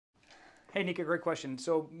Hey, Nika, great question.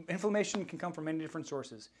 So inflammation can come from many different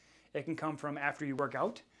sources. It can come from after you work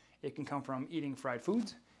out. It can come from eating fried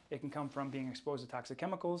foods. It can come from being exposed to toxic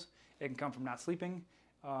chemicals. It can come from not sleeping.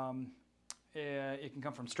 It can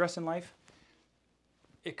come from stress in life.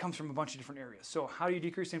 It comes from a bunch of different areas. So how do you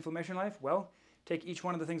decrease inflammation in life? Well, take each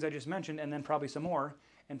one of the things I just mentioned and then probably some more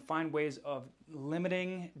and find ways of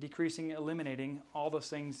limiting, decreasing, eliminating all those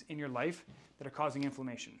things in your life that are causing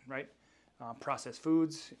inflammation, right? Processed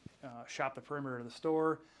foods, shop the perimeter of the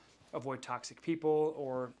store, avoid toxic people,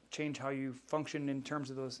 or change how you function in terms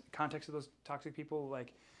of those context of those toxic people,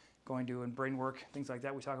 like going to and brain work, things like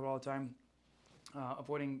that we talk about all the time.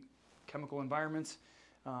 Avoiding chemical environments.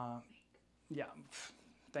 Yeah,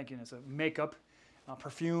 thank goodness. Makeup,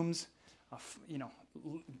 perfumes,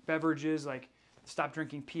 beverages, like stop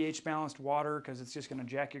drinking pH balanced water because it's just going to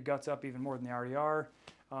jack your guts up even more than they already are.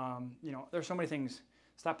 There's so many things.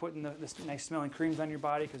 Stop putting this nice smelling creams on your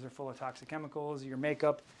body because they're full of toxic chemicals. Your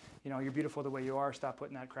makeup, you're beautiful the way you are. Stop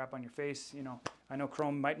putting that crap on your face. I know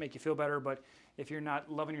chrome might make you feel better, but if you're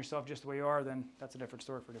not loving yourself just the way you are, then that's a different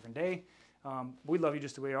story for a different day. We love you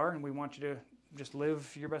just the way you are, and we want you to just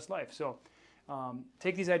live your best life. So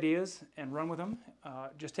take these ideas and run with them.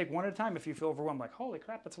 Just take one at a time if you feel overwhelmed, like, holy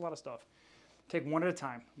crap, that's a lot of stuff. Take one at a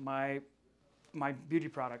time. My beauty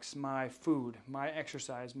products, my food, my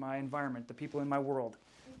exercise, my environment, the people in my world.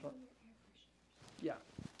 Yeah,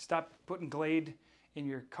 stop putting Glade in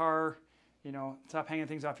your car. Stop hanging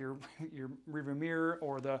things off your rearview mirror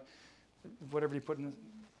or the whatever you put in.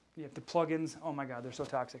 The plugins. Oh my God, they're so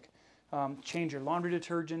toxic. Change your laundry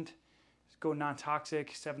detergent. Go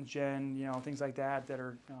non-toxic, 7th gen. Things like that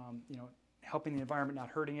are helping the environment, not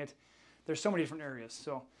hurting it. There's so many different areas.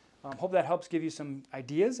 So hope that helps give you some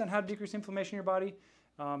ideas on how to decrease inflammation in your body.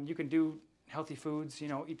 You can do healthy foods.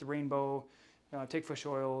 Eat the rainbow. Take fish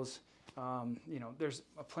oils. There's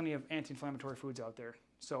plenty of anti-inflammatory foods out there.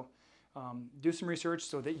 So do some research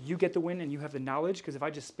so that you get the win and you have the knowledge, because if I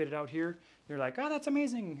just spit it out here, you're like, oh, that's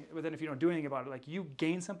amazing. But then if you don't do anything about it, like, you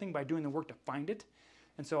gain something by doing the work to find it.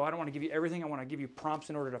 And so I don't want to give you everything. I want to give you prompts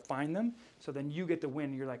in order to find them. So then you get the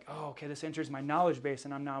win. You're like, oh, okay, this enters my knowledge base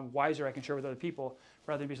and I'm now wiser. I can share with other people,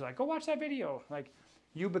 rather than be like, go watch that video. Like,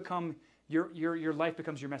 you become, your life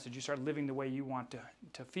becomes your message. You start living the way you want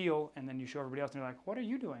to feel, and then you show everybody else and they're like, what are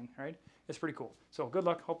you doing, right? It's pretty cool. So good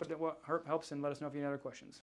luck. Hope it helps, and let us know if you have any other questions.